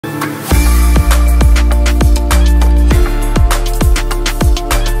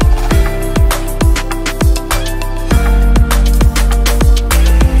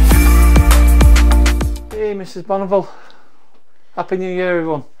Mrs. Bonneville. Happy New Year,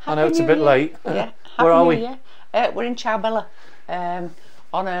 everyone. I know it's a bit late. Yeah. Where are we? We're in Chowbella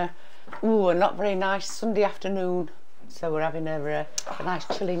on a not very nice Sunday afternoon. So we're having a nice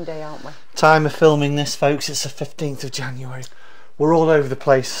chilling day, aren't we? Time of filming this, folks, it's the 15th of January. We're all over the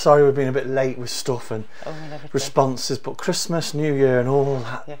place. Sorry we've been a bit late with stuff and responses, but Christmas, New Year and all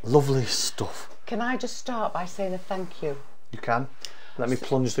that lovely stuff. Can I just start by saying a thank you? You can. Let me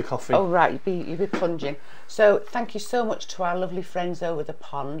plunge the coffee. Oh right, you'll be plunging. So thank you so much to our lovely friends over the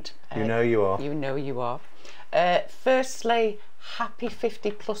pond. You know you are. You know you are. Firstly, happy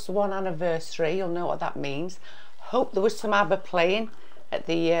 50+1 anniversary. You'll know what that means. Hope there was some ABBA playing at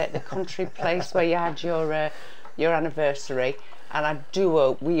the country place where you had your anniversary, and I do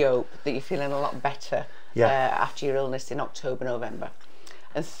hope, we hope, that you're feeling a lot better after your illness in October, November.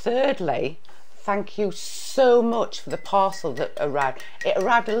 And thirdly, thank you so much for the parcel that arrived. It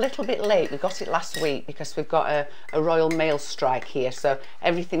arrived a little bit late. We got it last week because we've got a Royal Mail strike here, so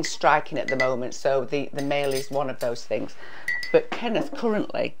everything's striking at the moment, so the mail is one of those things. But Kenneth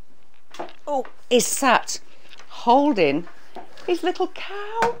currently is sat holding his little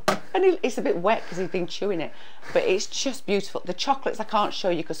cow, and it's a bit wet because he's been chewing it, but it's just beautiful. The chocolates I can't show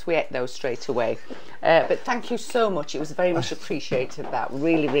you because we ate those straight away, but thank you so much. It was very much appreciated. That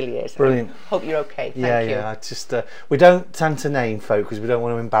really is brilliant. I hope you're okay. Thank you. I just we don't tend to name folk because we don't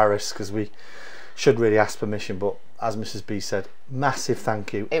want to embarrass, because we should really ask permission, but as Mrs. B said, massive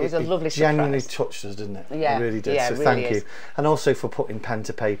thank you. It was a lovely surprise. Genuinely touched us, didn't it? Yeah, it really did. Yeah, so it really thank you, and also for putting pen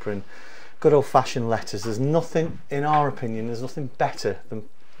to paper and good old-fashioned letters. There's nothing, in our opinion, there's nothing better than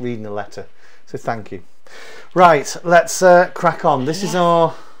reading a letter. So thank you. Right, let's crack on. This is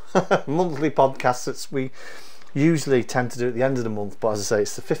our monthly podcast that we usually tend to do at the end of the month, but as I say,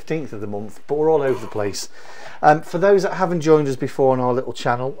 it's the 15th of the month, but we're all over the place. For those that haven't joined us before on our little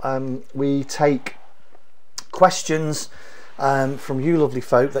channel, we take questions from you lovely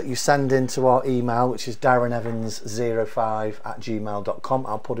folk that you send into our email, which is darrenevans05@gmail.com.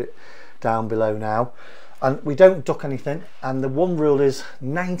 I'll put it down below now, and we don't duck anything, and the one rule is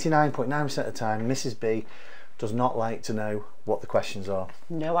 99.9% of the time Mrs. B does not like to know what the questions are.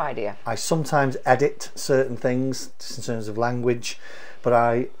 No idea. I sometimes edit certain things just in terms of language, but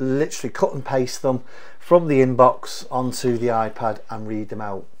I literally cut and paste them from the inbox onto the iPad and read them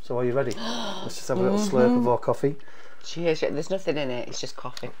out. So are you ready? Let's just have a little slurp of our coffee. Cheers. There's nothing in it, it's just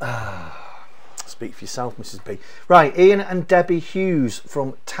coffee. Speak for yourself, Mrs. B. Right, Ian and Debbie Hughes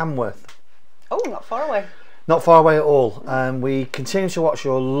from Tamworth. Oh, not far away. Not far away at all. We continue to watch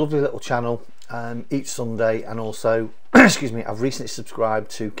your lovely little channel each Sunday, and also, excuse me, I've recently subscribed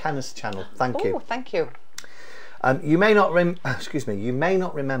to Kenneth's channel. Thank you. Oh, thank you. You may not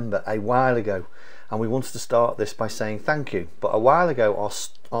remember a while ago, and we wanted to start this by saying thank you. But a while ago,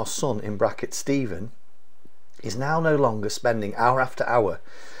 our son, in brackets Stephen, is now no longer spending hour after hour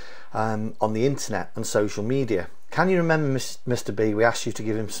on the internet and social media. Can you remember, Mr. B, we asked you to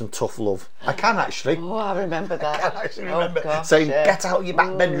give him some tough love? I can actually. Oh, I remember that. I can actually remember gosh, saying, get out of your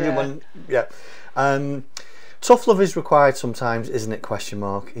back bedroom. And tough love is required sometimes, isn't it? Question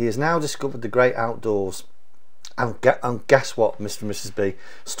mark. He has now discovered the great outdoors. And guess what, Mr. and Mrs. B?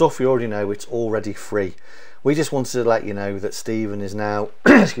 Stuff you already know, it's already free. We just wanted to let you know that Stephen is now,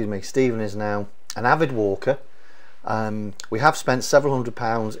 excuse me, Stephen is now an avid walker. We have spent several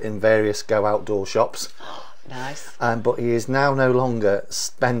 £100s in various go outdoor shops. Nice. But he is now no longer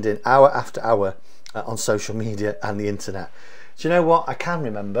spending hour after hour on social media and the internet. Do you know what? I can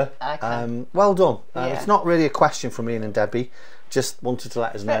remember. I can. Well done. Yeah. It's not really a question from Ian and Debbie. Just wanted to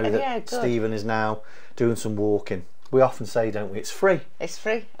let us know that Stephen is now doing some walking. We often say, don't we, it's free. It's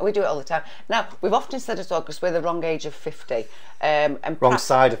free. We do it all the time. Now, we've often said as well, because we're the wrong age of 50. And wrong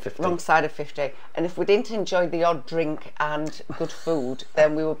side of 50. Wrong side of 50. And if we didn't enjoy the odd drink and good food,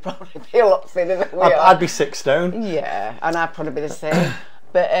 then we would probably be a lot thinner than we are. I'd be 6 stone. Yeah, and I'd probably be the same.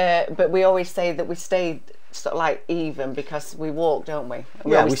 But we always say that we stay sort of like even because we walk, don't we?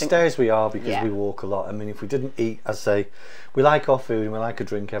 We stay as we are because we walk a lot. I mean, if we didn't eat, as I say, we like our food and we like a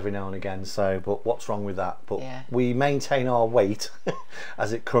drink every now and again, so but what's wrong with that? But we maintain our weight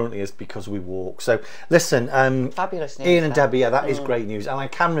as it currently is because we walk. So listen, fabulous news, Ian and Debbie, that is great news. And I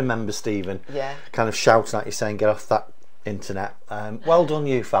can remember Stephen kind of shouting at you saying, get off that internet. Well done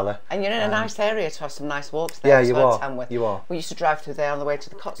you, fella. And you're in a nice area to have some nice walks there. Yeah, you are. You are. We used to drive through there on the way to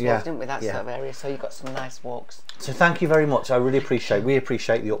the Cotswolds, didn't we? That sort of area. So you got some nice walks. So thank you very much. I really appreciate. We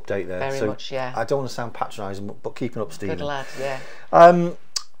appreciate the update there. Very much, yeah. I don't want to sound patronising, but keeping up, Stephen. Good lad, yeah.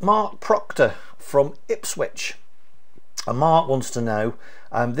 Mark Proctor from Ipswich. And Mark wants to know.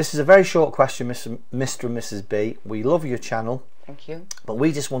 This is a very short question, Mr. and Mrs. B. We love your channel. Thank you. But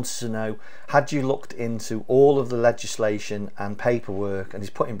we just wanted to know, had you looked into all of the legislation and paperwork, and he's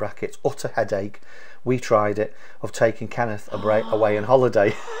put in brackets, utter headache, we tried it, of taking Kenneth away on holiday.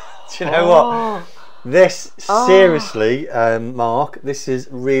 Do you know what? This, seriously, Mark, this is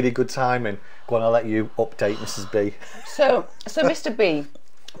really good timing. Go on, I'll let you update Mrs. B. So Mr. B,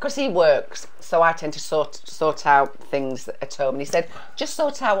 because he works, so I tend to sort out things at home. And he said, just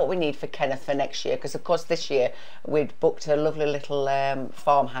sort out what we need for Kenneth for next year, because of course this year we'd booked a lovely little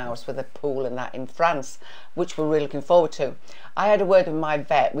farmhouse with a pool and that in France, which we're really looking forward to. I had a word with my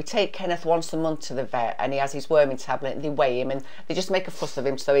vet. We take Kenneth once a month to the vet, and he has his worming tablet, and they weigh him, and they just make a fuss of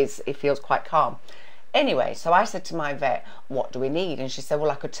him, so he feels quite calm. Anyway, so I said to my vet, what do we need? And she said,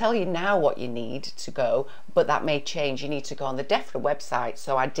 well, I could tell you now what you need to go, but that may change. You need to go on the DEFRA website.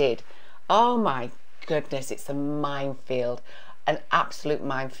 So I did. Oh my goodness, it's a minefield, an absolute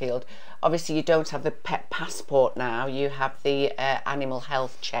minefield. Obviously, you don't have the pet passport now. You have the animal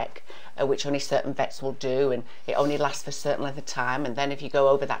health check, which only certain vets will do, and it only lasts for a certain length of time. And then if you go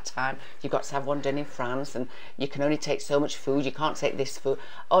over that time, you've got to have one done in France, and you can only take so much food. You can't take this food.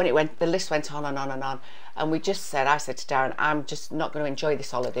 Oh, and the list went on and on and on. And I said to Darren, I'm just not going to enjoy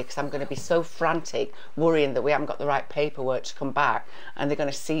this holiday, because I'm going to be so frantic, worrying that we haven't got the right paperwork to come back, and they're going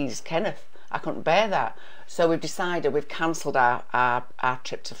to seize Kenneth. I couldn't bear that. So we've decided, we've cancelled our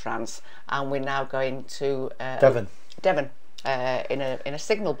trip to France, and we're now going to Devon in a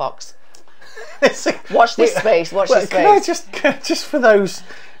signal box. Watch this space. Watch this space. Can I just for those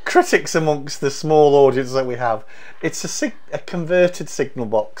critics amongst the small audience that we have, it's a converted signal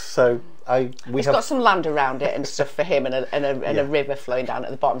box. So it's got some land around it and stuff for him, and a river flowing down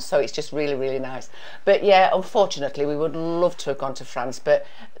at the bottom. So it's just really, really nice. But yeah, unfortunately, we would love to have gone to France, but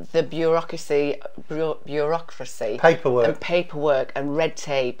the bureaucracy, paperwork and red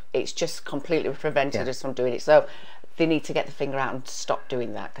tape, it's just completely prevented us from doing it. So they need to get the finger out and stop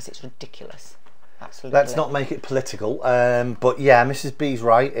doing that, because it's ridiculous. Absolutely. Let's not make it political, but yeah, Mrs. B's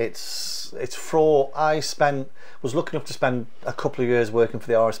right. It's fraud. I was lucky enough to spend a couple of years working for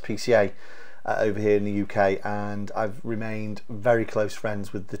the RSPCA over here in the UK, and I've remained very close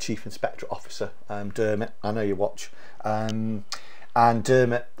friends with the Chief Inspector Officer, Dermot. I know you watch. And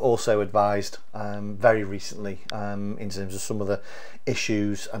Dermot also advised very recently in terms of some of the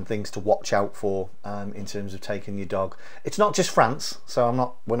issues and things to watch out for in terms of taking your dog. It's not just France,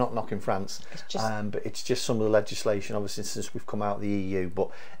 so we're not knocking France, but it's just some of the legislation, obviously, since we've come out of the EU. But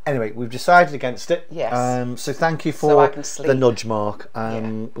anyway, we've decided against it. Yes. So thank you for the nudge, Mark.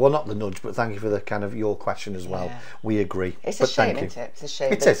 Well, not the nudge, but thank you for the kind of your question as well. We agree. It's a shame, isn't it? It's a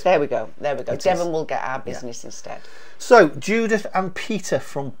shame. It is. There we go. Devon will get our business instead. So Judith and Peter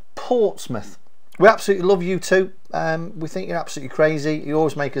from Portsmouth. We absolutely love you two. We think you're absolutely crazy. You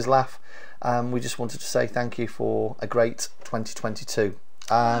always make us laugh. We just wanted to say thank you for a great 2022.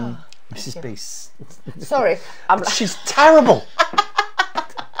 Mrs. B. Sorry. She's terrible.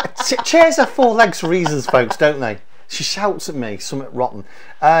 Chairs have four legs for reasons, folks, don't they? She shouts at me, something rotten.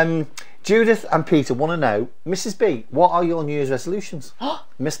 Judith and Peter want to know, Mrs. B, what are your New Year's resolutions?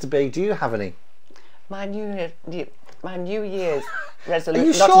 Mr. B, do you have any? My New Year's resolution. Are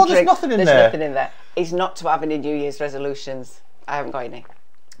you sure there's nothing in there? There's nothing in there. Is not to have any New Year's resolutions. I haven't got any.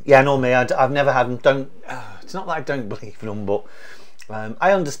 Yeah, nor me. I've never had them. It's not that I don't believe in them, but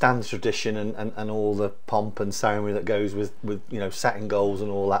I understand the tradition and all the pomp and ceremony that goes with setting goals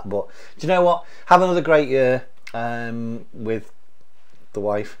and all that. But do you know what? Have another great year with the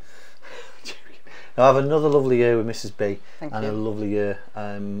wife. I'll have another lovely year with Mrs. B. Thank and you. a lovely year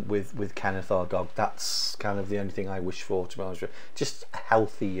with Kenneth, our dog. That's kind of the only thing I wish for, to be honest with you. Just a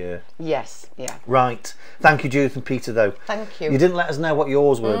healthy year. Yes, yeah. Right. Thank you, Judith and Peter, though. Thank you. You didn't let us know what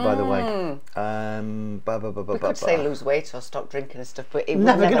yours were, by the way. We could say lose weight or stop drinking and stuff, but it would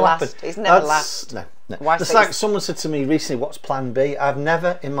never never last. It's never last. No. Why It's like someone said to me recently, what's plan B? I've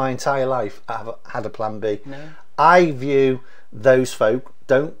never in my entire life had a plan B. No. I view those folk,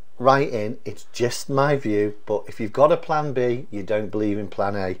 don't write in, it's just my view, but if you've got a plan B, you don't believe in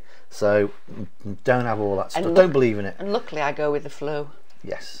plan A, so don't have all that stuff. Don't believe in it. And luckily I go with the flow.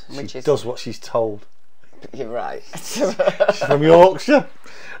 Yes, she does what she's told. You're right. She's from Yorkshire.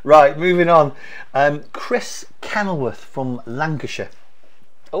 Right, moving on. Chris Kenilworth from Lancashire.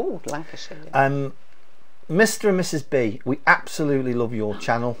 Oh, Lancashire. Yeah. Mr. and Mrs. B, we absolutely love your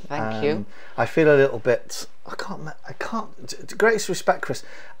channel. Thank you. I feel a little bit, I can't, greatest respect, Chris,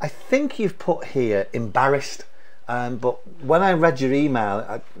 I think you've put here embarrassed, but when I read your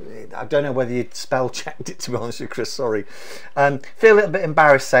email, I don't know whether you'd spell checked it, to be honest with you, Chris, sorry. Feel a little bit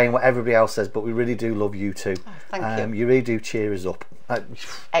embarrassed saying what everybody else says, but we really do love you too. Oh, thank you. You really do cheer us up.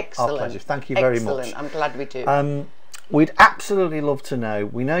 Excellent. Our pleasure. Thank you very much. I'm glad we do. We'd absolutely love to know.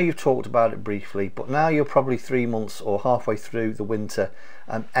 We know you've talked about it briefly, but now you're probably 3 months or halfway through the winter.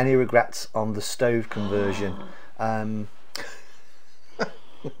 Any regrets on the stove conversion? No.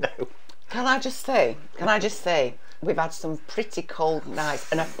 Can I just say, we've had some pretty cold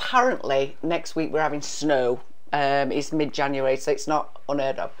nights, and apparently next week we're having snow. It's mid-January, so it's not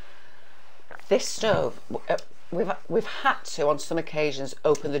unheard of. This stove, we've had to, on some occasions,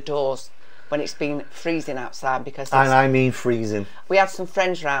 open the doors when it's been freezing outside, because And I mean freezing. we had some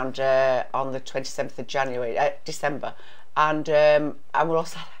friends round on the 27th of December, and we're all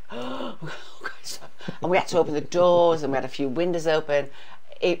sat there, and we had to open the doors, and we had a few windows open.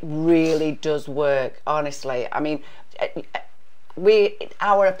 It really does work, honestly. I mean,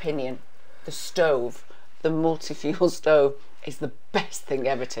 our opinion, the stove, the multi-fuel stove, is the best thing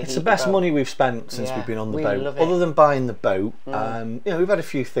ever to heat. It's the best boat. money we've spent since we've been on the we boat. love it. Other than buying the boat, you know, we've had a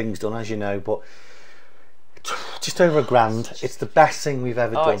few things done, as you know, but just over £1,000. It's the best thing we've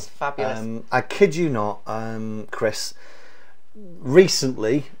ever done. It's fabulous. I kid you not, Chris.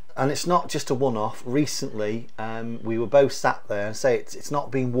 Recently, and it's not just a one-off. Recently, we were both sat there, and say it's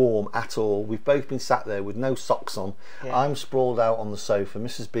not been warm at all. We've both been sat there with no socks on. Yeah. I'm sprawled out on the sofa.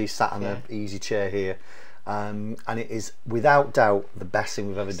 Mrs. B sat on an easy chair here. And it is without doubt the best thing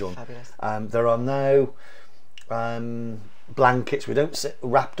we've ever done. Fabulous. There are no blankets. We don't sit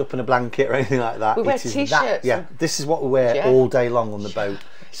wrapped up in a blanket or anything like that. We wear It is t-shirts. Yeah, this is what we wear all day long on the boat.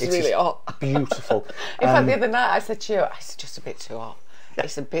 It's really hot. Beautiful. In fact, the other night I said to you, it's just a bit too hot.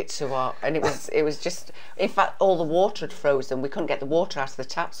 It's a bit too hot, and it was just. In fact, all the water had frozen. We couldn't get the water out of the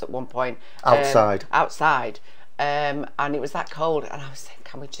taps at one point. Outside. And it was that cold, and I was thinking,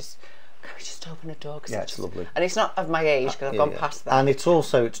 can we just open a door? Yeah, it's lovely. And it's not of my age, because I've gone past that. And it's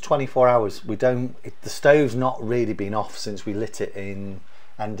 24 hours. We don't. The stove's not really been off since we lit it in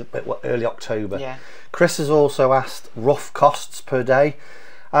early October. Yeah. Chris has also asked rough costs per day.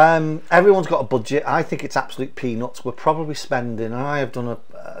 Everyone's got a budget. I think it's absolute peanuts. We're probably spending, and I have done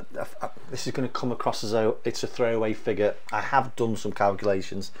this is going to come across as though it's a throwaway figure. I have done some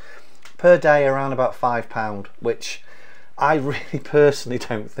calculations. Per day, around about £5, which I really personally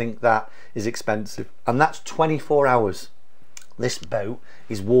don't think that is expensive. And that's 24 hours. This boat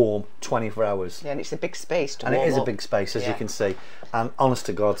is warm 24 hours. Yeah, and it's a big space to And warm it is a up. big space, as you Yeah. can see. And honest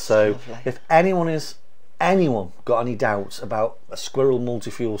to God, so Lovely. if anyone got any doubts about a Squirrel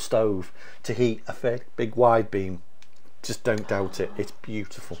multi-fuel stove to heat a fair big wide beam, just don't doubt it. It's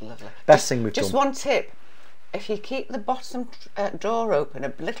beautiful. Lovely. Best thing we've Just done. one tip: if you keep the bottom door open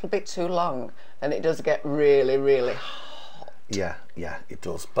a little bit too long, then it does get really, really hot. Yeah, it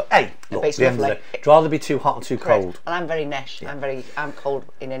does. But hey, look, But at it's the end of the lovely. day, it'd rather be too hot and too cold. And I'm very nesh. I'm cold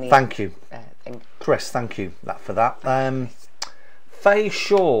in any. Thank you, thing. Chris. Thank you for that. Faye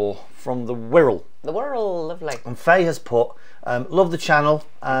Shaw from the Wirral. The world, lovely. And Faye has put, love the channel.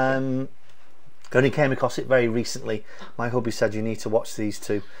 Only came across it very recently. My hubby said you need to watch these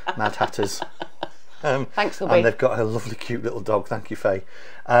two Mad Hatters. Thanks, hubby. And they've got a lovely cute little dog. Thank you, Faye.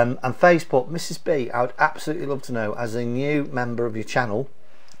 And Faye's put, Mrs. B, I would absolutely love to know, as a new member of your channel,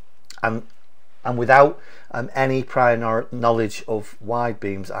 and without any prior knowledge of wide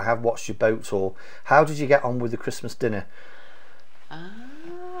beams, I have watched your boat tour. How did you get on with the Christmas dinner?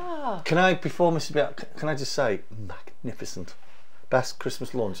 Can I, before Mrs. B, can I just say, magnificent. Best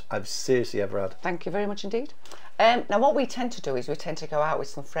Christmas lunch I've seriously ever had. Thank you very much indeed. Now what we tend to do is we tend to go out with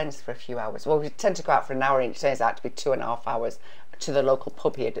some friends for a few hours. Well, we tend to go out for an hour, and it turns out to be 2.5 hours to the local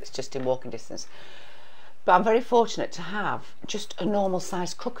pub here that's just in walking distance. But I'm very fortunate to have just a normal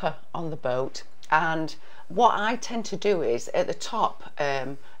sized cooker on the boat, and what I tend to do is at the top,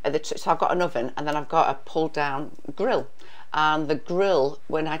 so I've got an oven, and then I've got a pull down grill. And the grill,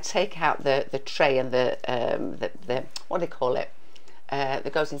 when I take out the tray and the what do they call it,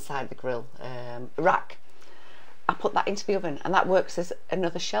 that goes inside the grill rack, I put that into the oven, and that works as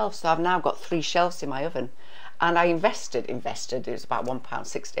another shelf. So I've now got 3 shelves in my oven, and I invested, it was about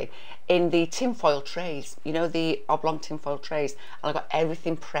 £1.60 in the tinfoil trays, you know, the oblong tinfoil trays, and I got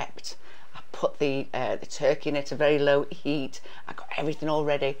everything prepped. I put the turkey in at a very low heat. I got everything all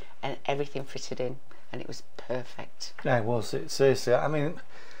ready and everything fitted in, and it was perfect. Yeah, it was. Seriously, I mean,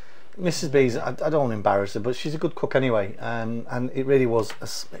 Mrs. B's, I don't want to embarrass her, but she's a good cook anyway, and it really was.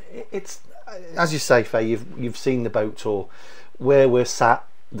 It's as you say, Faye, you've seen the boat tour. Where we're sat,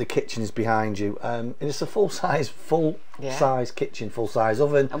 the kitchen is behind you, and it's a full size kitchen, full size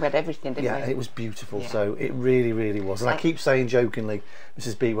oven, And we had everything, didn't we? Yeah, it was beautiful. Yeah. So it really was. And I keep saying jokingly,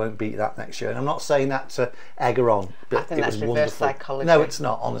 Mrs. B won't beat that next year, and I'm not saying that to egg her on, but I think it that's was reverse wonderful. psychology. No, it's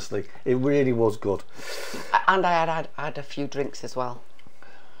not. Honestly, it really was good. And I had a few drinks as well.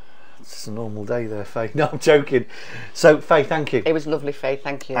 It's just a normal day there, Faye. No, I'm joking. So, Faye, thank you. It was lovely, Faye.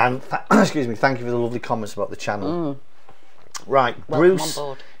 Thank you. And excuse me, thank you for the lovely comments about the channel. Right, Welcome Bruce.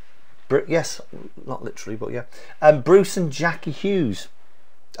 on board. Yes, not literally, but yeah. Bruce and Jackie Hughes.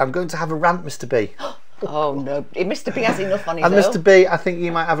 I'm going to have a rant, Mr. B. Oh no, Mr. B has enough on his And own. Mr. B, I think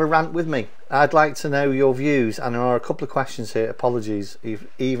you might have a rant with me. I'd like to know your views, and there are a couple of questions here. Apologies,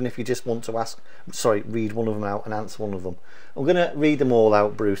 even if you just want to read one of them out and answer one of them. I'm going to read them all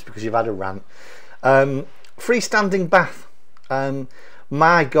out, Bruce, because you've had a rant. Freestanding bath.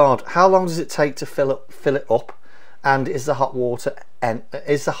 My God, how long does it take to fill it up? And is the hot water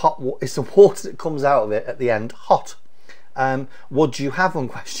is the water that comes out of it at the end hot? Would you have one?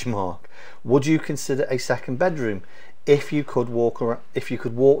 Question mark. Would you consider a second bedroom if you could walk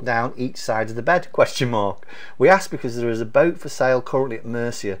down each side of the bed? Question mark. We ask because there is a boat for sale currently at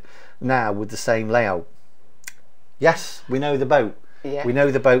Mercia now with the same layout. Yes, we know the boat. Yeah. We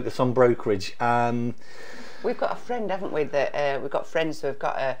know the boat that's on brokerage. We've got a friend, haven't we? That we've got friends who have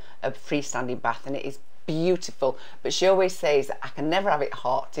got a freestanding bath, and it is beautiful. But she always says, I can never have it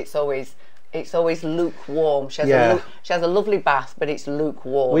hot. It's always lukewarm. She has a lovely bath, but it's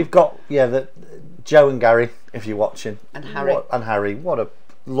lukewarm. We've got Joe and Gary, if you're watching, and Harry. What a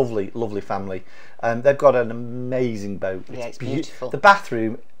lovely family. They've got an amazing boat. It's beautiful. The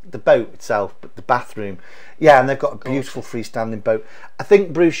bathroom, the boat itself, but the bathroom, and they've got a beautiful freestanding boat. I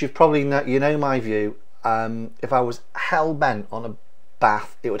think, Bruce, you've probably know my view. If I was hell bent on a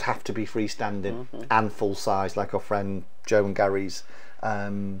bath, it would have to be freestanding and full size, like our friend Joe and Gary's.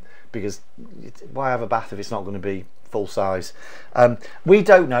 Because why have a bath if it's not going to be full size? We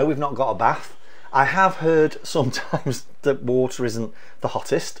don't know. We've not got a bath. I have heard sometimes that water isn't the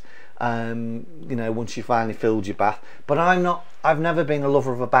hottest. Once you finally filled your bath. But I've never been a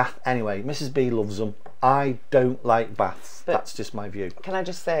lover of a bath anyway. Mrs. B loves them. I don't like baths. But that's just my view. Can I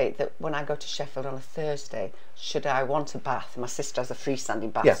just say that when I go to Sheffield on a Thursday, should I want a bath, my sister has a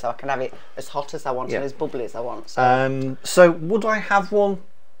freestanding bath, so I can have it as hot as I want and as bubbly as I want. So would I have one?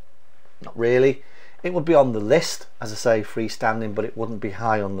 Not really. It would be on the list, as I say, freestanding, but it wouldn't be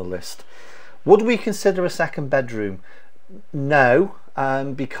high on the list. Would we consider a second bedroom? No,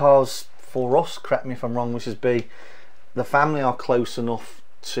 because for us, correct me if I'm wrong, Mrs. B, the family are close enough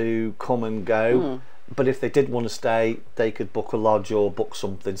to come and go. But if they did want to stay, they could book a lodge or book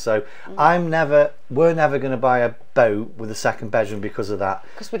something. So we're never going to buy a boat with a second bedroom because of that.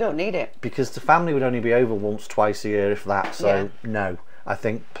 Because we don't need it. Because the family would only be over once, twice a year, if that. So no, I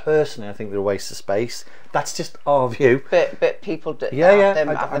think personally, they're a waste of space. That's just our view. But people do have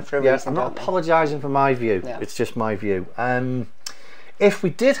them for a reason. I'm not apologising for my view. Yeah. It's just my view. If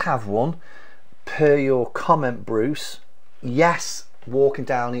we did have one, per your comment, Bruce, yes, walking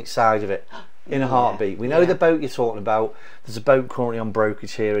down each side of it. In a heartbeat. We know the boat you're talking about. There's a boat currently on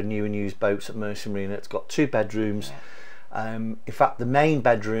brokerage here, a new and used boats at Mercia Marina. It's got 2 bedrooms. In fact, the main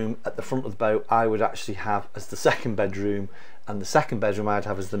bedroom at the front of the boat I would actually have as the second bedroom, and the second bedroom I'd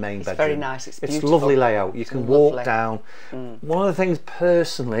have as the main bedroom. It's very nice. It's beautiful. It's a lovely layout. You can walk down. One of the things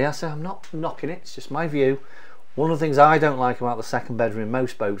personally, I say I'm not knocking it, it's just my view. One of the things I don't like about the second bedroom in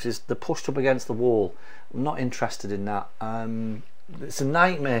most boats is they're pushed up against the wall. I'm not interested in that. It's a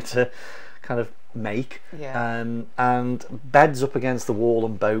nightmare to kind of make, and beds up against the wall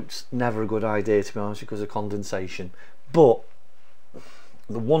on boats, never a good idea, to be honest, because of condensation. But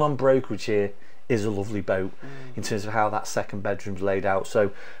the one on brokerage here is a lovely boat in terms of how that second bedroom's laid out.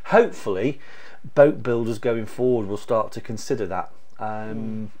 So hopefully boat builders going forward will start to consider that.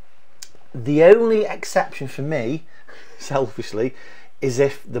 The only exception for me, selfishly, is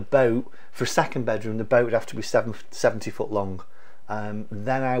if the boat, for a second bedroom, the boat would have to be 70 foot long.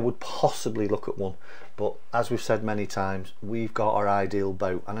 Then I would possibly look at one. But as we've said many times, we've got our ideal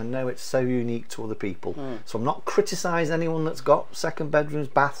boat, and I know it's so unique to other people. So I'm not criticising anyone that's got second bedrooms,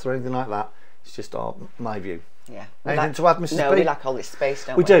 baths or anything like that. It's just my view. Yeah. Anything to add, Mrs. No, B? we like all this space,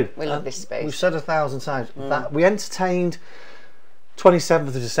 don't we? We do. We love this space. We've said 1,000 times. That we entertained 27th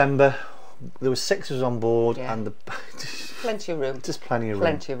of December. There were 6 of us on board, and plenty of room. Just plenty of room.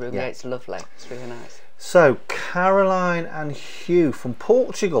 Plenty of room. Yeah, it's lovely. It's really nice. So, Caroline and Hugh from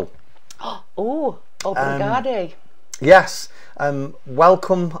Portugal. Obrigado. Yes,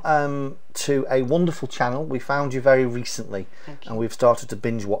 welcome to a wonderful channel. We found you very recently, and we've started to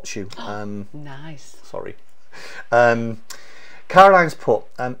binge watch you. Nice. Sorry. Caroline's put,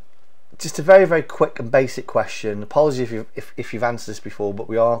 just a very, very quick and basic question. Apologies if you've answered this before, but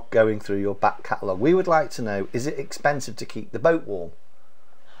we are going through your back catalogue. We would like to know, is it expensive to keep the boat warm?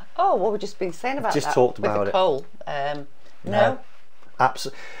 Oh, well, we've just been saying about just that. Talked about with the coal. No.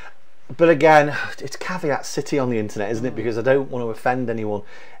 Absolutely. But again, it's caveat city on the internet, isn't it? Because I don't want to offend anyone.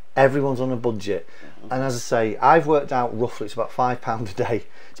 Everyone's on a budget, and as I say, I've worked out roughly it's about £5 a day.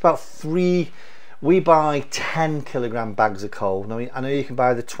 It's about we buy 10 kilogram bags of coal. Now, I know you can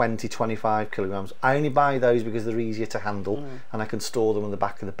buy the 20, 25 kilograms. I only buy those because they're easier to handle and I can store them on the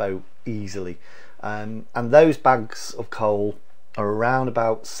back of the boat easily. And those bags of coal are around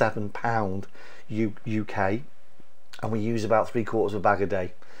about £7 UK, and we use about 3/4 of a bag a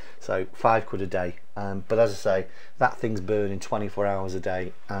day. So £5 a day. But as I say, that thing's burning 24 hours a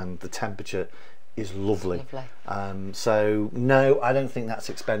day and the temperature is lovely. So no, I don't think that's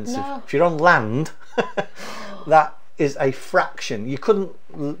expensive. No. If you're on land, that is a fraction. You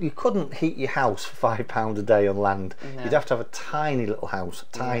couldn't heat your house for £5 a day on land. No. You'd have to have a tiny little house,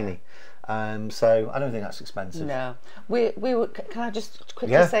 tiny. So I don't think that's expensive. No, we were. Can I just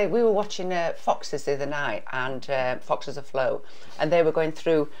quickly say we were watching Foxes the other night, and Foxes Afloat, and they were going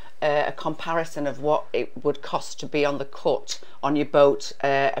through a comparison of what it would cost to be on the cut on your boat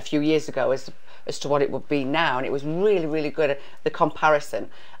a few years ago as to what it would be now, and it was really good, the comparison.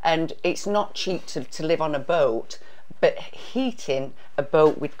 And it's not cheap to live on a boat, but heating a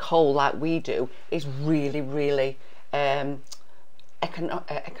boat with coal like we do is really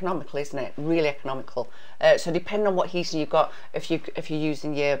economical, isn't it? Really economical. So depending on what heating you've got, if you're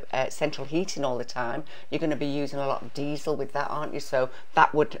using your central heating all the time, you're going to be using a lot of diesel with that, aren't you? So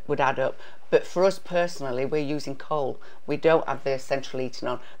that would add up. But for us personally, we're using coal. We don't have the central heating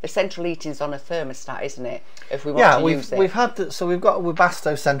on. The central heating's on a thermostat, isn't it? If we want to use it. We've had so we've got a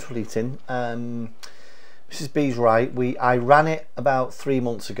Webasto central heating. Mrs B's right. I ran it about 3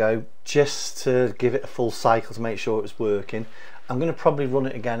 months ago just to give it a full cycle to make sure it was working. I'm going to probably run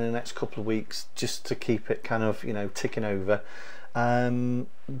it again in the next couple of weeks just to keep it kind of, you know, ticking over.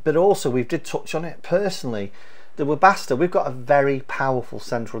 But also we did touch on it personally. The Webasto, we've got a very powerful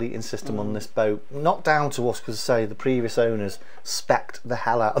central heating system on this boat. Not down to us, because say the previous owners spec'd the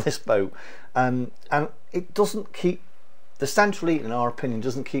hell out of this boat, and it doesn't keep. The central heating, in our opinion,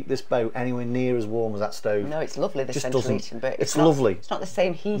 doesn't keep this boat anywhere near as warm as that stove. No, it's lovely, the central heating, but it's lovely. It's not the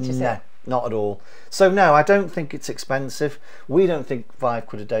same heat, is it? Not at all. So no, I don't think it's expensive. We don't think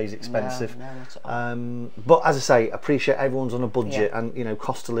 £5 a day is expensive. No, not at all. But as I say, appreciate everyone's on a budget and, you know,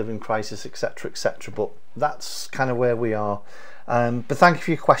 cost of living crisis, etc., etc. But that's kind of where we are. But thank you for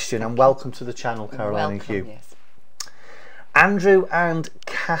your question and welcome to the channel, Caroline and Hugh. Yes. Andrew and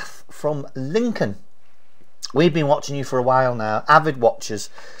Kath from Lincoln. We've been watching you for a while now, avid watchers.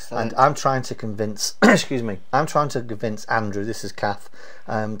 Excellent. And I'm trying to convince, excuse me, I'm trying to convince Andrew, this is Kath,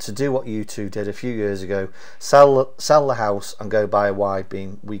 to do what you two did a few years ago, sell the house and go buy a wide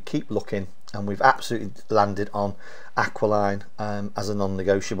beam. We keep looking and we've absolutely landed on Aqualine as a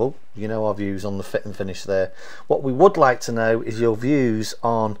non-negotiable. You know our views on the fit and finish there. What we would like to know is your views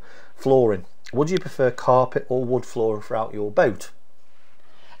on flooring. Would you prefer carpet or wood flooring throughout your boat?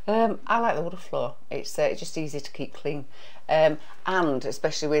 I like the wood floor. It's just easy to keep clean, and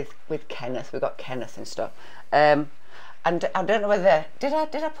especially with Kenneth, we've got Kenneth and stuff. And I don't know whether did I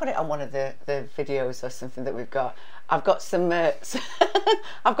put it on one of the videos or something that we've got. I've got some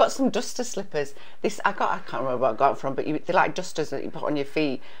I've got some duster slippers. I can't remember where I got it from, but they're like dusters that you put on your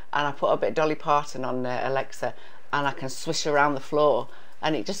feet. And I put a bit of Dolly Parton on Alexa, and I can swish around the floor,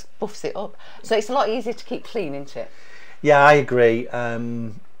 and it just buffs it up. So it's a lot easier to keep clean, isn't it? Yeah, I agree.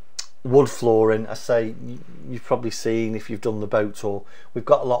 Wood flooring, I say, you've probably seen if you've done the boat tour, we've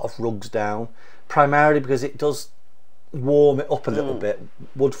got a lot of rugs down, primarily because it does warm it up a little bit.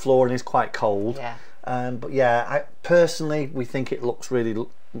 Wood flooring is quite cold. But yeah, personally we think it looks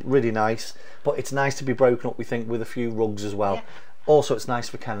really nice, but it's nice to be broken up, we think, with a few rugs as well. Also, it's nice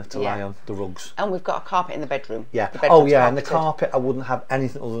for Kenneth to lie on the rugs. And we've got a carpet in the bedroom. And the carpet, I wouldn't have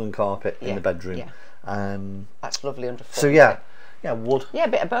anything other than carpet in the bedroom. That's lovely underfoot. So yeah, wood. Yeah, a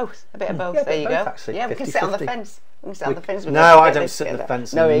bit of both. A bit of both. There you go. Actually, yeah, we can sit on the fence. We can sit on the fence. No, I don't sit on the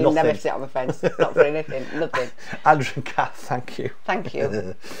fence. No, you never sit on the fence. Not for anything. Nothing. Andrew and Kath, thank you. Thank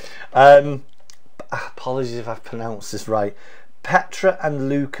you. Apologies if I've pronounced this right. Petra and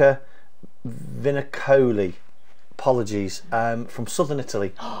Luca Vinacoli. Apologies. From southern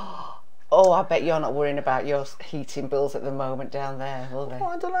Italy. Oh, I bet you're not worrying about your heating bills at the moment down there, will they? Oh,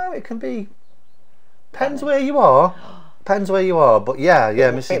 I don't know. It can be. Depends where you are. Depends where you are, but yeah,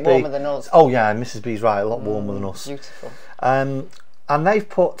 Mrs. B. A bit warmer than us. Oh yeah, Mrs. B's right, a lot warmer than us. Beautiful. And they've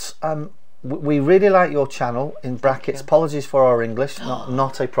put, we really like your channel, in brackets, apologies for our English,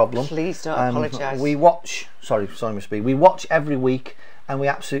 not a problem. Please don't apologise. We watch, sorry Mrs. B, we watch every week and we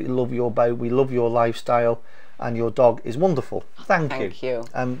absolutely love your boat, we love your lifestyle, and your dog is wonderful. Thank you.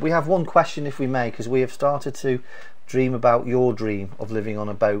 We have one question, if we may, because we have started to dream about your dream of living on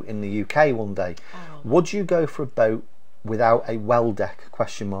a boat in the UK one day. Would you go for a boat without a well deck?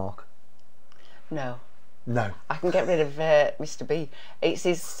 Question mark. No. No. I can get rid of Mr. B. It's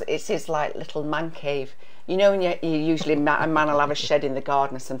his like little man cave. You know, when you usually a man will have a shed in the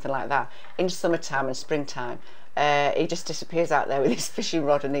garden or something like that. In summertime and springtime, he just disappears out there with his fishing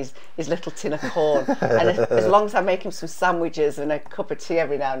rod and his little tin of corn. And as long as I make him some sandwiches and a cup of tea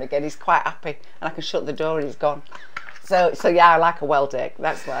every now and again, he's quite happy. And I can shut the door and he's gone. So yeah, I like a well deck.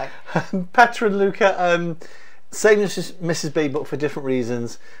 That's why. Petra and Luca, same as Mrs. B, but for different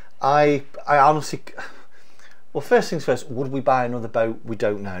reasons. I honestly. Well, first things first, would we buy another boat? We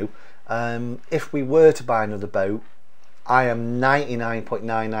don't know. If we were to buy another boat, I am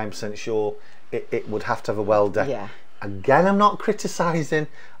 99.99% sure it would have to have a well deck. Yeah. Again, I'm not criticising.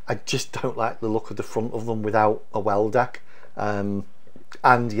 I just don't like the look of the front of them without a well deck. And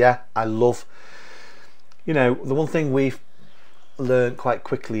yeah, I love, you know, the one thing we've learned quite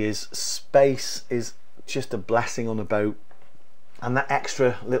quickly is space is just a blessing on a boat. And that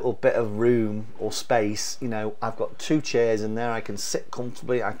extra little bit of room or space, you know, I've got 2 chairs in there. I can sit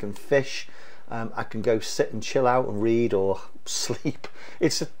comfortably, I can fish, I can go sit and chill out and read or sleep.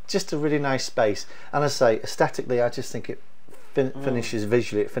 It's just a really nice space. And as I say, aesthetically, I just think it finishes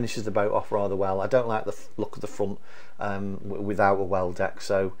visually, it finishes the boat off rather well. I don't like the look of the front without a well deck.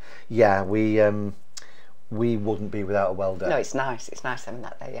 So yeah, we wouldn't be without a well deck. No, it's nice. It's nice having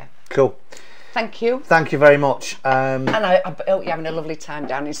that there, yeah. Cool. Thank you. Thank you very much. And I hope you're having a lovely time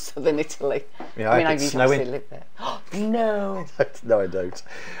down in southern Italy. Yeah, I mean, it's I snowing. live there. No. No, I don't.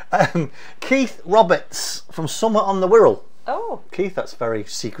 Keith Roberts from Summer on the Wirral. Oh. Keith, that's very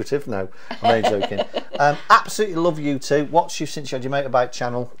secretive. No, I'm only joking. Absolutely love you two. Watched you since you had your motorbike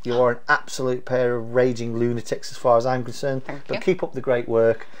channel. You are an absolute pair of raging lunatics as far as I'm concerned. Thank but you. keep up the great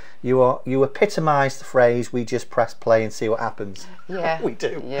work. You epitomise the phrase, we just press play and see what happens. Yeah. We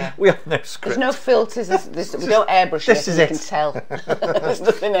do. Yeah. We have no script. There's no filters. We don't airbrush This is it. You it. can tell. There's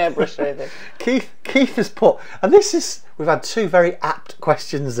nothing airbrush or anything. Keith has put, and we've had 2 very apt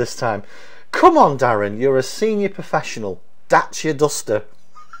questions this time. Come on, Darren, you're a senior professional. Dacia Duster.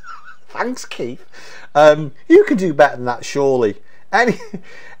 Thanks, Keith. You can do better than that, surely.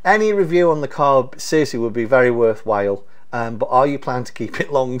 Any review on the car seriously would be very worthwhile. But are you planning to keep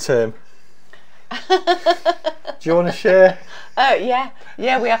it long term? Do you want to share? Yeah,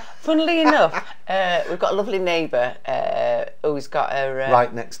 we are. Funnily enough, we've got a lovely neighbour who's got a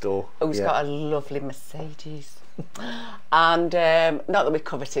right next door. Who's got a lovely Mercedes. And not that we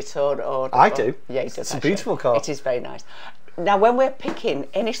covet it or I do. Yeah, he does. It's a beautiful car. It is very nice. Now, when we're picking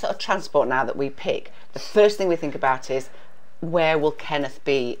any sort of transport now that we pick, the first thing we think about is where will Kenneth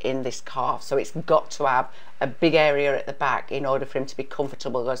be in this car? So it's got to have a big area at the back in order for him to be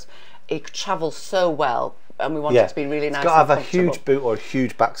comfortable, because he travels so well and we want it to be really nice. It's got to have a comfortable. huge boot or a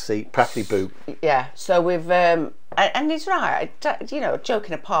huge back seat, preferably boot. Yeah, so we've and he's right. You know,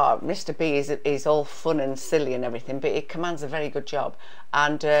 joking apart, Mr. B is all fun and silly and everything, but he commands a very good job,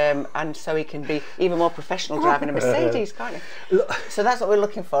 and so he can be even more professional driving a Mercedes, can't he? So that's what we're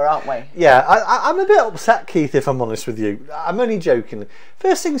looking for, aren't we? Yeah, I'm a bit upset, Keith, if I'm honest with you. I'm only joking.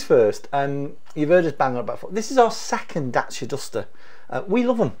 First things first, you've heard us bang on about. This is our second Dacia Duster. We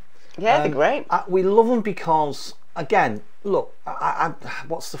love them. Yeah, they're great. We love them because, again, look,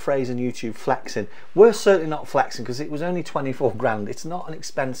 what's the phrase on YouTube? Flexing. We're certainly not flexing because it was only 24 grand. It's not an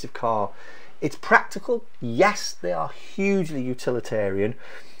expensive car. It's practical. Yes, they are hugely utilitarian,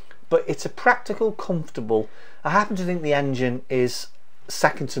 but it's a practical, comfortable. I happen to think the engine is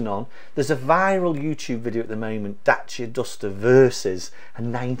second to none. There's a viral YouTube video at the moment, Dacia Duster versus a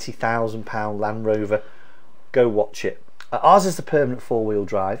 £90,000 Land Rover. Go watch it. Ours is the permanent 4-wheel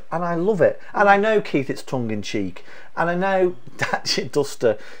drive, and I love it. And I know, Keith, it's tongue-in-cheek, and I know Dacia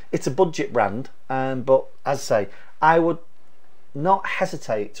Duster, it's a budget brand, but as I say, I would not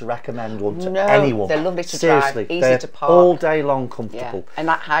hesitate to recommend one to anyone. They're lovely to Seriously, drive, easy they're to park, all day long comfortable. Yeah. And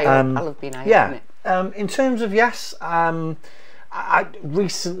that high, I love being high, yeah. isn't it? In terms of I've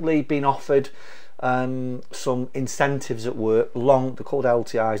recently been offered some incentives at work. They're called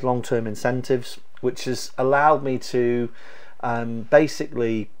LTIs, long-term incentives, which has allowed me to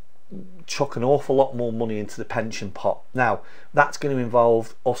basically chuck an awful lot more money into the pension pot. Now, that's going to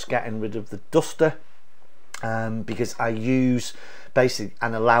involve us getting rid of the Duster, because I use basically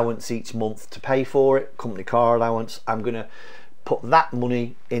an allowance each month to pay for it, company car allowance. I'm going to put that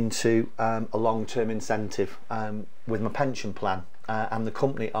money into a long-term incentive with my pension plan, and the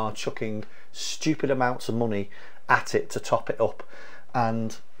company are chucking stupid amounts of money at it to top it up.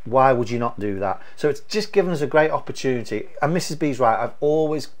 And why would you not do that? So it's just given us a great opportunity. And Mrs. B's right, I've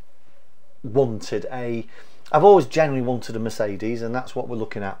always wanted a I've always generally wanted a Mercedes, and that's what we're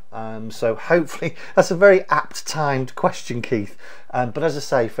looking at. So hopefully, that's a very apt timed question, Keith. But as I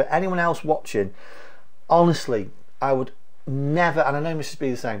say, for anyone else watching, honestly, I would never, and I know Mrs. B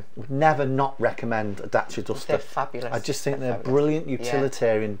the same, would never not recommend a Dacia Duster. They're fabulous. I just think they're fabulous. Brilliant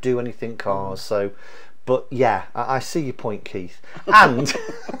utilitarian, do anything cars. So, but yeah, I see your point, Keith. And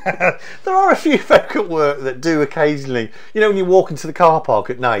there are a few folk at work that do occasionally, you know, when you walk into the car park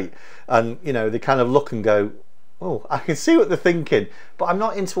at night and, you know, they kind of look and go, oh, I can see what they're thinking, but I'm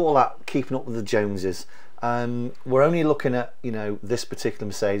not into all that keeping up with the Joneses. We're only looking at, you know, this particular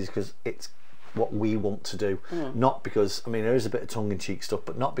Mercedes because it's what we want to do, not because, I mean, there is a bit of tongue-in-cheek stuff,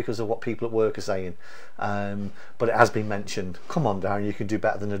 but not because of what people at work are saying. But it has been mentioned, come on Darren, you can do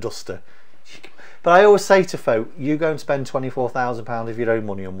better than a Duster. But I always say to folk, you go and spend £24,000 of your own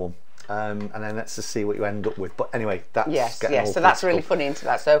money on one, and then let's just see what you end up with. But anyway, that's yes. So that's really funny into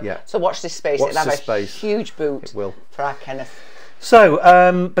that. So so watch this space. It'll have a huge boot. It will for our Kenneth. So,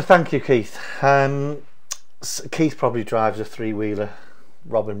 but thank you, Keith. Keith probably drives a three-wheeler.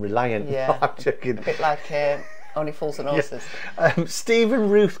 Robin Reliant. Yeah, I'm joking. A bit like Only Fools and Horses. Stephen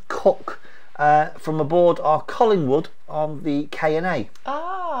Ruth Cook from aboard our Collingwood on the K&A.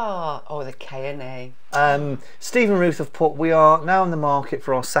 Oh, the K&A. Stephen Ruth have put, we are now in the market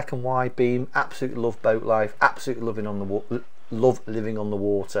for our second wide beam. Absolutely love boat life. Absolutely love living on the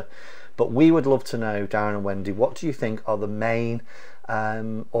water. But we would love to know, Darren and Wendy, what do you think are the main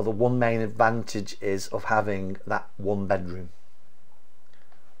or the one main advantage is of having that one bedroom?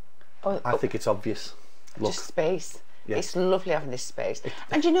 I think it's obvious. Look. Just space. Yeah. It's lovely having this space.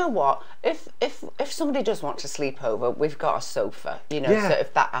 And you know what? If somebody does want to sleep over, we've got a sofa. You know, so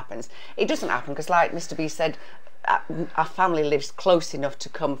if that happens, it doesn't happen because, like Mr. B said, our family lives close enough to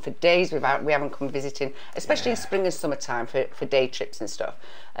come for days. We haven't come visiting, especially in spring and summertime for day trips and stuff.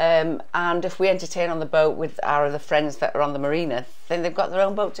 And if we entertain on the boat with our other friends that are on the marina, then they've got their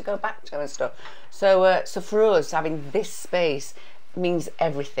own boat to go back to and stuff. So for us, having this space means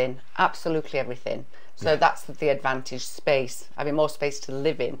everything, absolutely everything. So that's the advantage, space, having more space to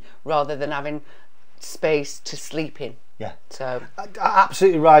live in rather than having space to sleep in. Yeah. So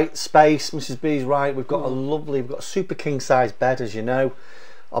absolutely right. Space. Mrs. B's right. We've got we've got a super king size bed, as you know.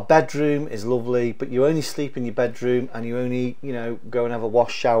 Our bedroom is lovely, but you only sleep in your bedroom and you only, you know, go and have a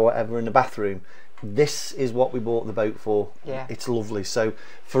wash, shower, whatever in the bathroom. This is what we bought the boat for. Yeah. It's lovely. So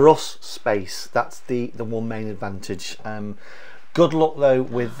for us, space. That's the one main advantage. Good luck though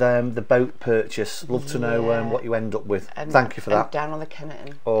with the boat purchase. Love to know what you end up with. Thank you for that. Down on the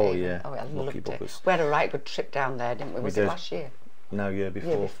Kennerton. Oh yeah. Oh, I loved it. Buggers. We had a right good trip down there, didn't we? Was it last year? No, year before.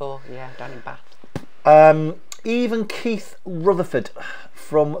 Year before, yeah, down in Bath. Even Keith Rutherford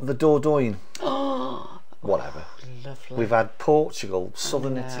from the Dordogne. Whatever. Lovely. We've had Portugal,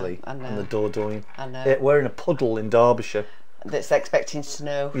 southern Italy, and the Dordogne. I know. We're in a puddle in Derbyshire. That's expecting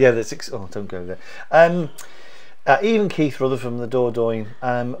snow. Yeah, oh, don't go there. Even Keith Rutherford from the Dordogne.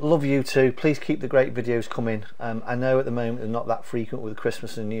 Love you too. Please keep the great videos coming. I know at the moment they're not that frequent with the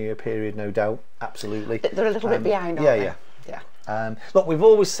Christmas and New Year period, no doubt. Absolutely. They're a little bit behind, aren't they? Yeah. Look, we've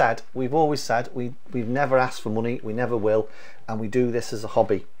always said we've never asked for money, we never will, and we do this as a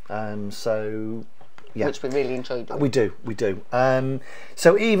hobby. So yeah, which we really enjoy doing. We do.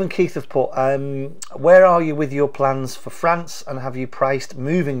 So even Keith have put, where are you with your plans for France, and have you priced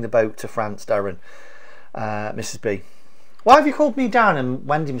moving the boat to France, Darren? Mrs. B. Why have you called me Darren and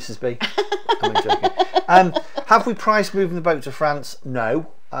Wendy Mrs. B? I'm only joking. Have we priced moving the boat to France?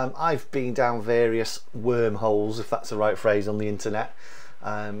 No. I've been down various wormholes, if that's the right phrase, on the internet.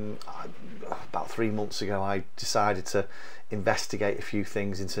 About 3 months ago I decided to investigate a few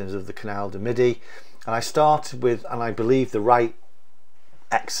things in terms of the Canal du Midi, and I started with, and I believe the right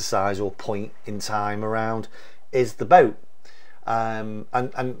exercise or point in time around is the boat. And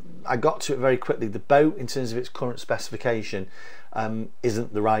I got to it very quickly. The boat, in terms of its current specification,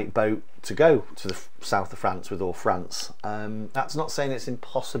 isn't the right boat to go to the south of France with, or France. That's not saying it's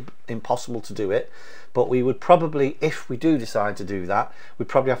impossible to do it, but we would probably, if we do decide to do that, we'd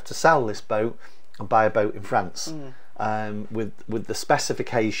probably have to sell this boat and buy a boat in France, with the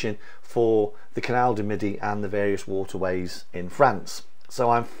specification for the Canal du Midi and the various waterways in France.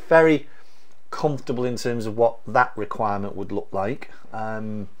 So I'm very comfortable in terms of what that requirement would look like.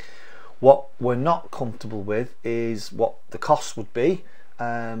 What we're not comfortable with is what the cost would be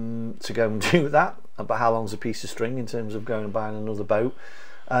to go and do that, about how long's a piece of string in terms of going and buying another boat.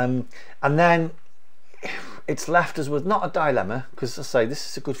 And then it's left us with not a dilemma, because as I say, this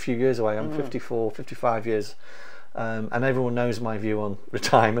is a good few years away. I'm 54, 55 years, and everyone knows my view on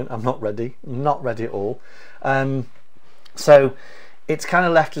retirement. I'm not ready at all. So it's kind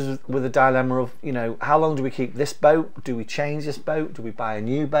of left us with a dilemma of, you know, how long do we keep this boat? Do we change this boat? Do we buy a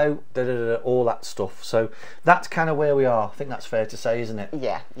new boat? All that stuff. So that's kind of where we are. I think that's fair to say, isn't it?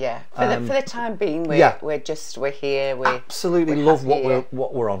 Yeah, yeah. For the time being, we're here. We absolutely love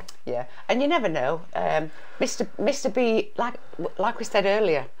what we're on. Yeah, and you never know. Mr. B, like we said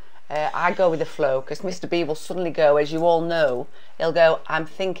earlier, I go with the flow, because Mr. B will suddenly go, as you all know, he'll go, I'm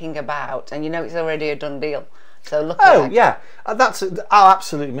thinking about, and you know it's already a done deal. So look. Oh yeah,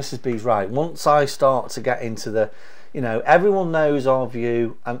 absolutely. Mrs. B's right. Once I start to get into the, you know, everyone knows our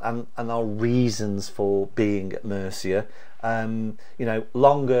view and our reasons for being at Mercia. You know,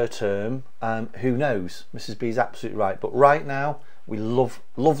 longer term, who knows? Mrs. B's absolutely right. But right now, we love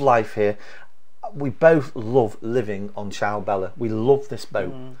life here. We both love living on Chao Bella. We love this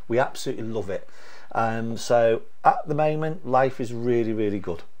boat. We absolutely love it. So at the moment, life is really, really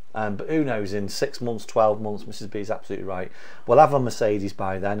good. But who knows, in 6 months, 12 months, Mrs. B is absolutely right. We'll have a Mercedes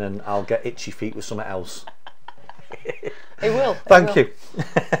by then, and I'll get itchy feet with something else. It will. Thank you.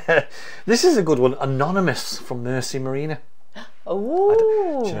 This is a good one. Anonymous from Mercy Marina.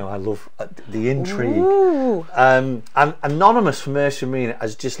 Oh. Do you know, I love the intrigue. And Anonymous from Mercy Marina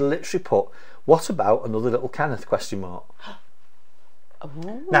has just literally put, what about another little Kenneth, question mark.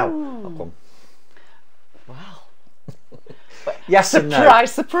 Now, come. Wow. Yes and no.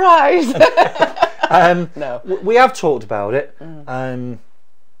 Surprise! No, we have talked about it, but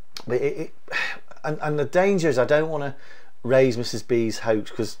and the danger is I don't want to raise Mrs. B's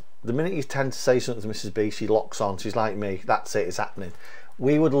hopes, because the minute you tend to say something to Mrs. B, she locks on. She's like me. That's it. It's happening.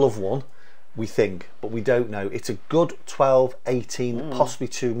 We would love one, we think, but we don't know. It's a good 12, 18, possibly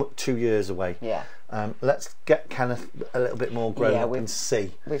 2 years away. Yeah. Let's get Kenneth a little bit more grown up and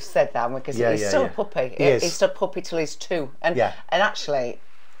see. We've said that, because he's still a puppy. He's still a puppy till he's 2. And actually,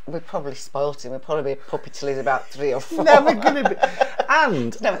 we probably spoilt him. We'll probably be a puppy till he's about 3 or 4. Never going to be. And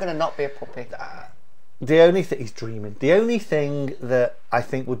it's never going to not be a puppy. The only thing, he's dreaming. The only thing that I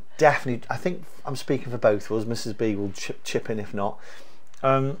think would definitely, I think I'm speaking for both of us, Mrs. B will chip in if not.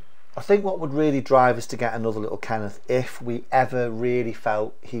 I think what would really drive us to get another little Kenneth, if we ever really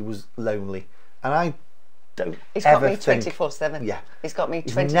felt he was lonely. And I don't He's ever got me 24/7. Yeah. He's got me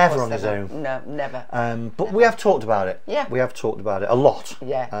 24/7. He's never on his own. No, never. But never. we have talked about it. Yeah. We have talked about it a lot.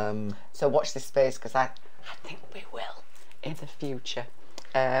 Yeah. So watch this space, because I think we will in the future.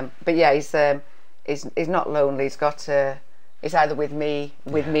 But yeah, he's not lonely. He's got he's either with me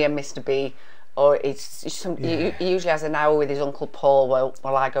and Mr. B, or he usually has an hour with his Uncle Paul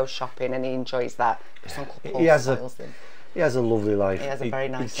while I go shopping, and he enjoys that. Because Uncle Paul spoils him. He has a lovely life. He has a very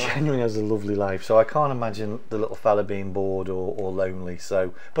nice life. He genuinely has a lovely life. So I can't imagine the little fella being bored or lonely.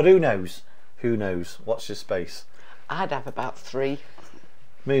 So, but who knows? Who knows? Watch this space. I'd have about 3.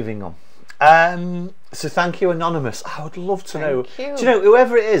 Moving on. So thank you, Anonymous. I would love to know. You. Do you know,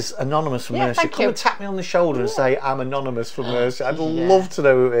 whoever it is, Anonymous from Mercia, come you. and tap me on the shoulder and say, I'm Anonymous from Mercia. I'd love to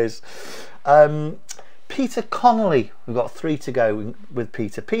know who it is. Peter Connolly. We've got 3 to go with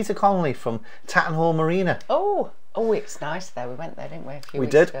Peter. Peter Connolly from Tattenhall Marina. Oh, it's nice there. We went there, didn't we? A few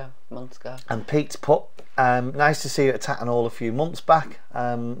months ago. And Pete's put, nice to see you at Tattenhall a few months back.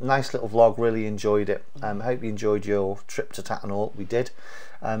 Nice little vlog, really enjoyed it. Hope you enjoyed your trip to Tattenhall. We did.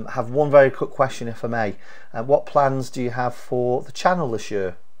 Have one very quick question, if I may. What plans do you have for the channel this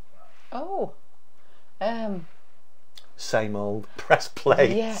year? Same old, press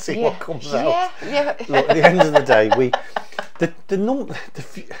play, see what comes out. Yeah. Look, at the end of the day,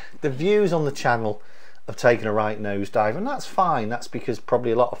 the views on the channel have taken a right nosedive, and that's fine. That's because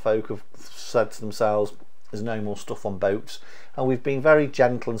probably a lot of folk have said to themselves, there's no more stuff on boats, and we've been very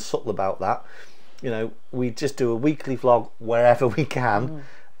gentle and subtle about that. You know, we just do a weekly vlog wherever we can,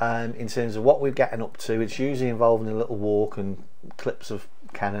 in terms of what we're getting up to. It's usually involving a little walk and clips of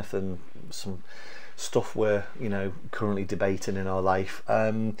Kenneth and some stuff we're, you know, currently debating in our life.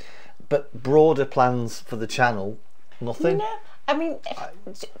 But broader plans for the channel, nothing. No. I mean,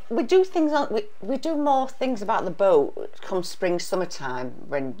 we do things we do more things about the boat come spring, summertime,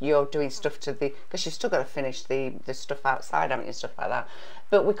 when you're doing stuff to because you've still got to finish the stuff outside, haven't you, stuff like that.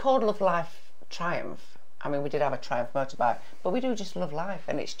 But we called Love Life Triumph. I mean, we did have a Triumph motorbike, but we do just love life,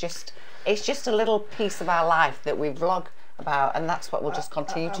 and it's just a little piece of our life that we vlog about, and that's what we'll just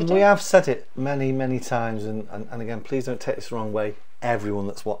continue to do. We have said it many times, and again, please don't take this the wrong way, everyone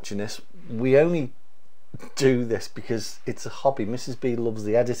that's watching this. We only do this because it's a hobby. Mrs. B loves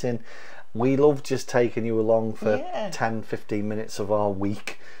the editing. We love just taking you along for 10-15 minutes of our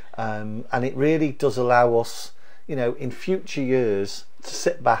week, and it really does allow us, you know, in future years to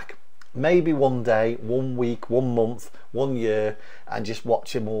sit back, maybe one day, 1 week, 1 month, 1 year, and just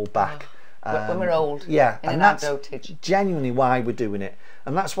watch them all back. when we're old. Yeah, in and an that's dotage. genuinely why we're doing it,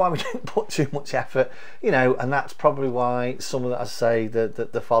 and that's why we don't put too much effort, you know, and that's probably why some of that, I say,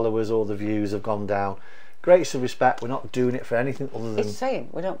 the followers or the views have gone down. Greatest of respect, we're not doing it for anything other than... It's saying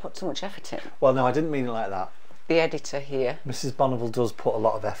we don't put too much effort in. Well, no, I didn't mean it like that. The editor here. Mrs. Bonneville does put a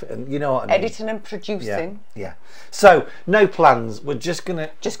lot of effort, and you know what I mean. Editing and producing. Yeah. So, no plans. We're just gonna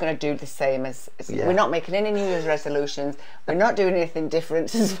do the same as Yeah. we're not making any New Year's resolutions. We're not doing anything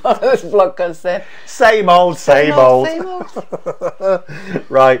different as far as vlog concerned. same old. Same old.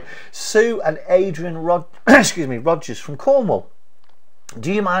 Right. Sue and Adrian Rogers from Cornwall.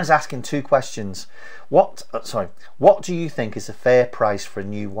 Do you mind us asking two questions? What do you think is a fair price for a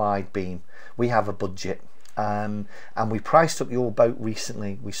new wide beam? We have a budget. And we priced up your boat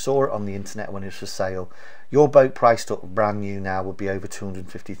recently. We saw it on the internet when it was for sale. Your boat priced up brand new now would be over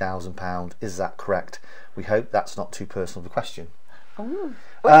 £250,000. Is that correct? We hope that's not too personal of a question. Well,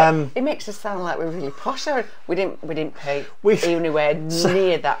 it makes us sound like we're really posh. We didn't pay anywhere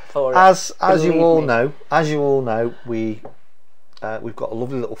near that for it. As you all me. know, we've got a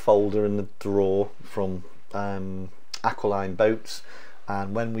lovely little folder in the drawer from Aqualine Boats.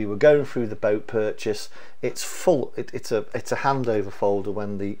 And when we were going through the boat purchase, it's full. It's a handover folder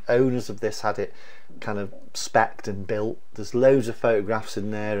when the owners of this had it kind of spec'd and built. There's loads of photographs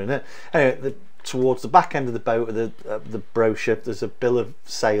in there, and anyway, towards the back end of the boat, the brochure, there's a bill of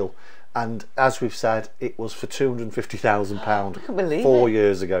sale, and as we've said, it was for £250,000 4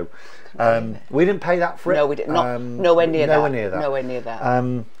 years ago. We didn't pay that for it. No, we didn't. Nowhere near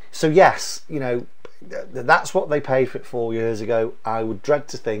that. So yes, you know, that's what they paid for it 4 years ago. I would dread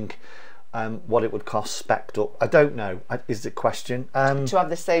to think what it would cost spec'd up. I don't know. Is the question to have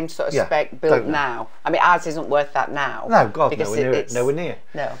the same sort of spec built now? I mean, ours isn't worth that now. No, God, nowhere near.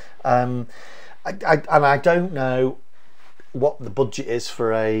 No. I don't know what the budget is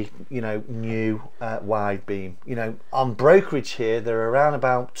for a new wide beam. You know, on brokerage here they're around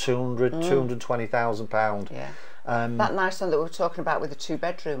about £220,000. Yeah. That nice one that we were talking about with the 2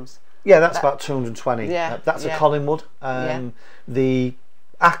 bedrooms. Yeah, that's about 220. Yeah, that's a Collingwood. The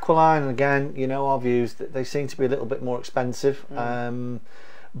Aqualine, again, you know our views, that they seem to be a little bit more expensive.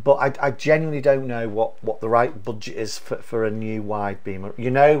 But I genuinely don't know what the right budget is for a new wide beam.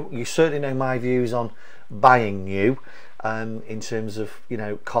 You certainly know my views on buying new, in terms of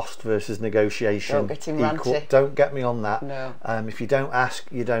cost versus negotiation. Don't get him ranty. Don't get me on that. No. If you don't ask,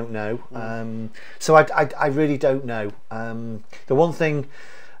 you don't know. So I really don't know. The one thing,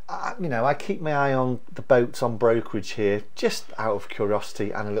 I keep my eye on the boats on brokerage here, just out of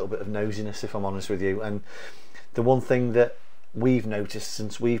curiosity and a little bit of nosiness, if I'm honest with you. And the one thing that we've noticed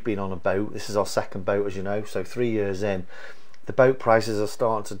since we've been on a boat, this is our second boat, as you know, so 3 years in, the boat prices are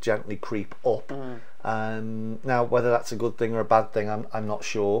starting to gently creep up. Now, whether that's a good thing or a bad thing, I'm not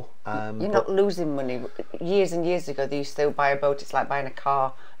sure. You're not losing money. Years and years ago, they used to buy a boat. It's like buying a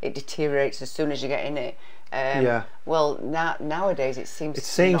car. It deteriorates as soon as you get in it. Well, nowadays it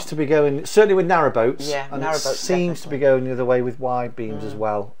seems to be going, certainly with narrow boats. Yeah, and narrow it boats seems to be going the other way with wide beams as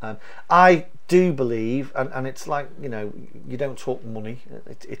well. I do believe, and it's like, you don't talk money.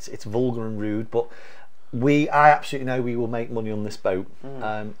 It's vulgar and rude, but I absolutely know we will make money on this boat.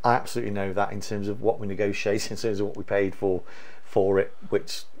 I absolutely know that, in terms of what we negotiate, in terms of what we paid for it,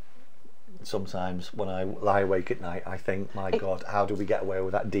 which sometimes when I lie awake at night I think, my God, how do we get away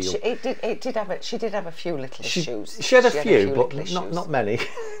with that deal? She did have a few little issues. She had a few, but not many.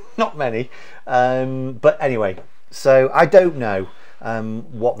 Not many. But anyway, so I don't know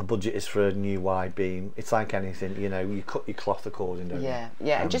what the budget is for a new wide beam. It's like anything, you cut your cloth according, don't you?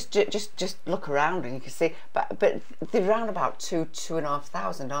 Yeah. And just look around and you can see, but they're around about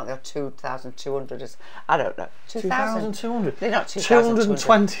 2,500, aren't they? Or 2,200. I don't know. 2,200. They're not 2,200.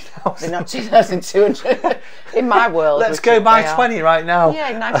 220,000. They're not 2,200 in my world. Let's go buy 20 right now.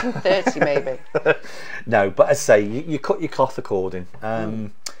 Yeah, 1930 maybe. No, but I say you cut your cloth according.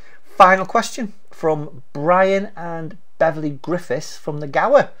 Final question from Brian and Beverly Griffiths from the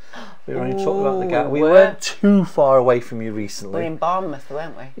Gower. We were only talking about the Gower. We weren't too far away from you recently. We're in Bournemouth,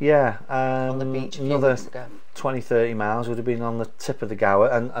 weren't we? Yeah. On the beach a few another weeks ago. 20-30 miles would have been on the tip of the Gower,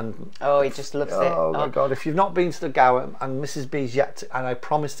 and oh, he just loves it. Oh my God, if you've not been to the Gower, and Mrs. B's yet and I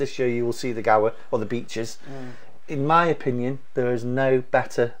promise this year you will see the Gower or the beaches. In my opinion, there is no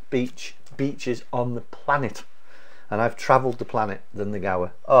better beaches on the planet, and I've travelled the planet, than the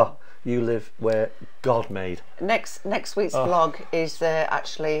Gower. You live where God made. Next week's vlog is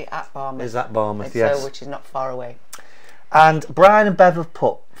actually at Bournemouth. Is at Bournemouth, yes. So, which is not far away. And Brian and Bev have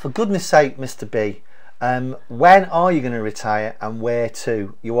put, for goodness sake, Mr. B, when are you going to retire and where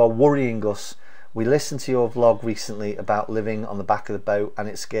to? You are worrying us. We listened to your vlog recently about living on the back of the boat and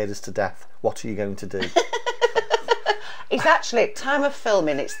it scared us to death. What are you going to do? It's actually, at time of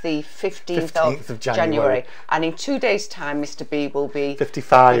filming, it's the 15th of January. And in 2 days' time, Mr. B will be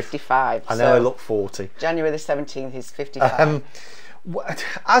 55. 55. I know I look 40. January the 17th is 55.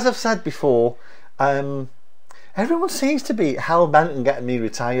 As I've said before, everyone seems to be hell-bent on getting me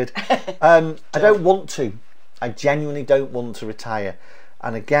retired. I don't want to. I genuinely don't want to retire.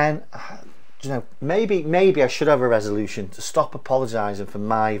 And again, you know, maybe I should have a resolution to stop apologising for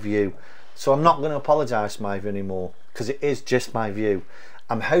my view. So I'm not going to apologise for my view anymore, because it is just my view.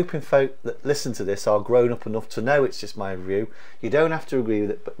 I'm hoping folk that listen to this are grown up enough to know it's just my view. You don't have to agree with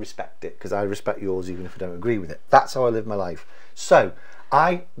it, but respect it, because I respect yours even if I don't agree with it. That's how I live my life. So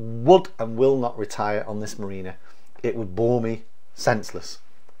I would and will not retire on this marina. It would bore me senseless.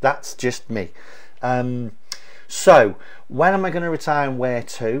 That's just me. So when am I going to retire and where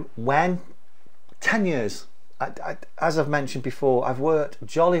to? When? 10 years. As I've mentioned before, I've worked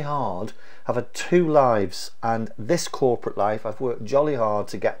jolly hard. I've had 2 lives, and this corporate life I've worked jolly hard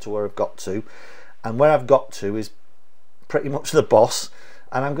to get to where I've got to, and where I've got to is pretty much the boss,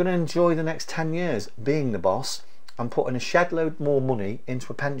 and I'm going to enjoy the next 10 years being the boss and putting a shed load more money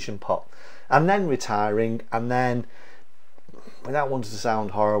into a pension pot, and then retiring, and then, without wanting to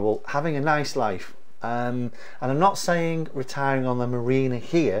sound horrible, having a nice life. And I'm not saying retiring on the marina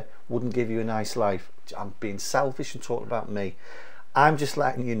here wouldn't give you a nice life. I'm being selfish and talking about me. I'm just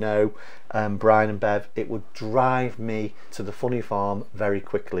letting you know, Brian and Bev, it would drive me to the funny farm very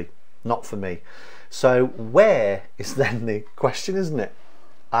quickly. Not for me. So where is then the question, isn't it?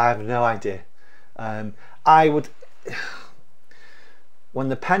 I have no idea. I would, when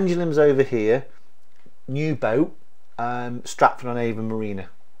the pendulum's over here, new boat, Stratford-on-Avon Marina.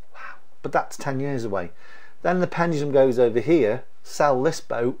 Wow. But that's 10 years away. Then the pendulum goes over here, sell this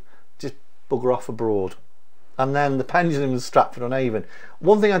boat, just bugger off abroad. And then the pendulum is Stratford-on-Avon.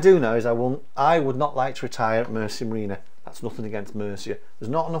 One thing I do know is I would not like to retire at Mercia Marina. That's nothing against Mercia. There's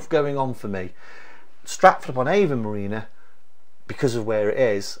not enough going on for me. Stratford-upon-Avon Marina, because of where it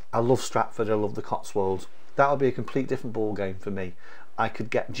is, I love Stratford, I love the Cotswolds. That would be a complete different ball game for me. I could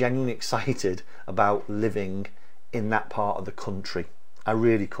get genuinely excited about living in that part of the country. I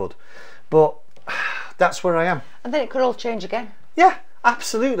really could. But that's where I am. And then it could all change again. Yeah,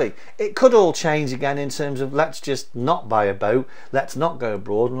 absolutely. It could all change again in terms of let's just not buy a boat, let's not go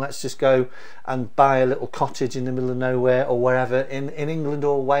abroad, and let's just go and buy a little cottage in the middle of nowhere or wherever in England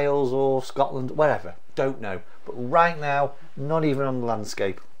or Wales or Scotland, wherever. Don't know. But right now, not even on the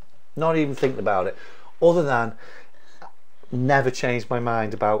landscape. Not even thinking about it. Other than never changed my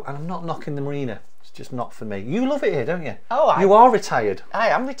mind about, and I'm not knocking the marina. It's just not for me. You love it here, don't you? Oh, you are retired. I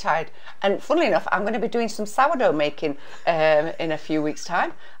am retired, and funnily enough, I'm going to be doing some sourdough making in a few weeks'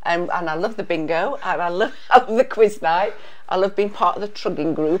 time. And I love the bingo, and I love the quiz night. I love being part of the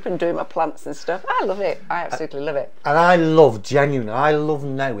trugging group and doing my plants and stuff. I love it. I absolutely love it. And I love, genuinely, I love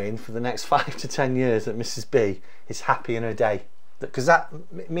knowing for the next 5 to 10 years that Mrs. B is happy in her day, because that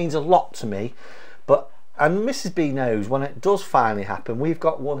means a lot to me. And Mrs. B knows when it does finally happen, we've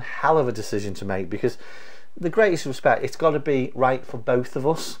got one hell of a decision to make, because the greatest respect, it's got to be right for both of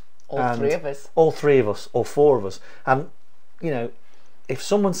us. All 3 of us. All 3 of us, or 4 of us. And, you know, if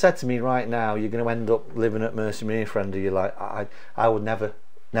someone said to me right now, you're going to end up living at Mercia Marina for end of your life, I would never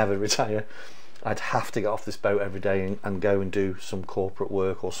retire. I'd have to get off this boat every day and go and do some corporate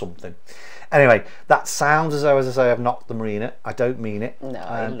work or something. Anyway, that sounds as though, as I say, I've knocked the marina. I don't mean it. No,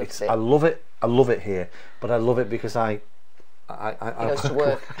 I love it. I love it here, but I love it because I goes to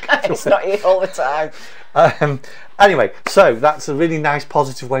work. It's not here all the time. Anyway, so that's a really nice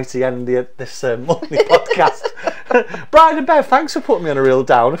positive way to end this monthly podcast. Brian and Bev, thanks for putting me on a real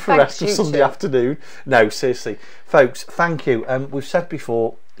downer for the rest of Sunday afternoon. No, seriously, folks, thank you. We've said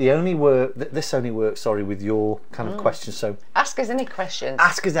before, this only works with your kind of questions. So ask us any questions.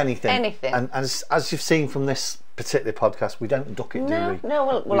 Ask us anything. Anything. And as you've seen from this particular podcast, we don't duck it, do we?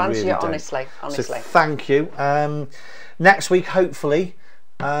 No, we'll answer you honestly. So thank you. Next week, hopefully,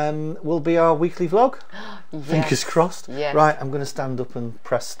 will be our weekly vlog. Yes. Fingers crossed. Yes. Right, I'm going to stand up and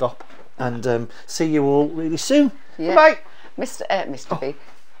press stop and see you all really soon. Yeah. Bye. Mr. B.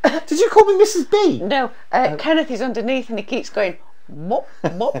 Did you call me Mrs. B? No, Kenneth is underneath and he keeps going, mop,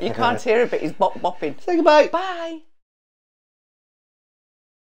 mop. You can't hear it, but he's bop, bopping. Say goodbye. Bye.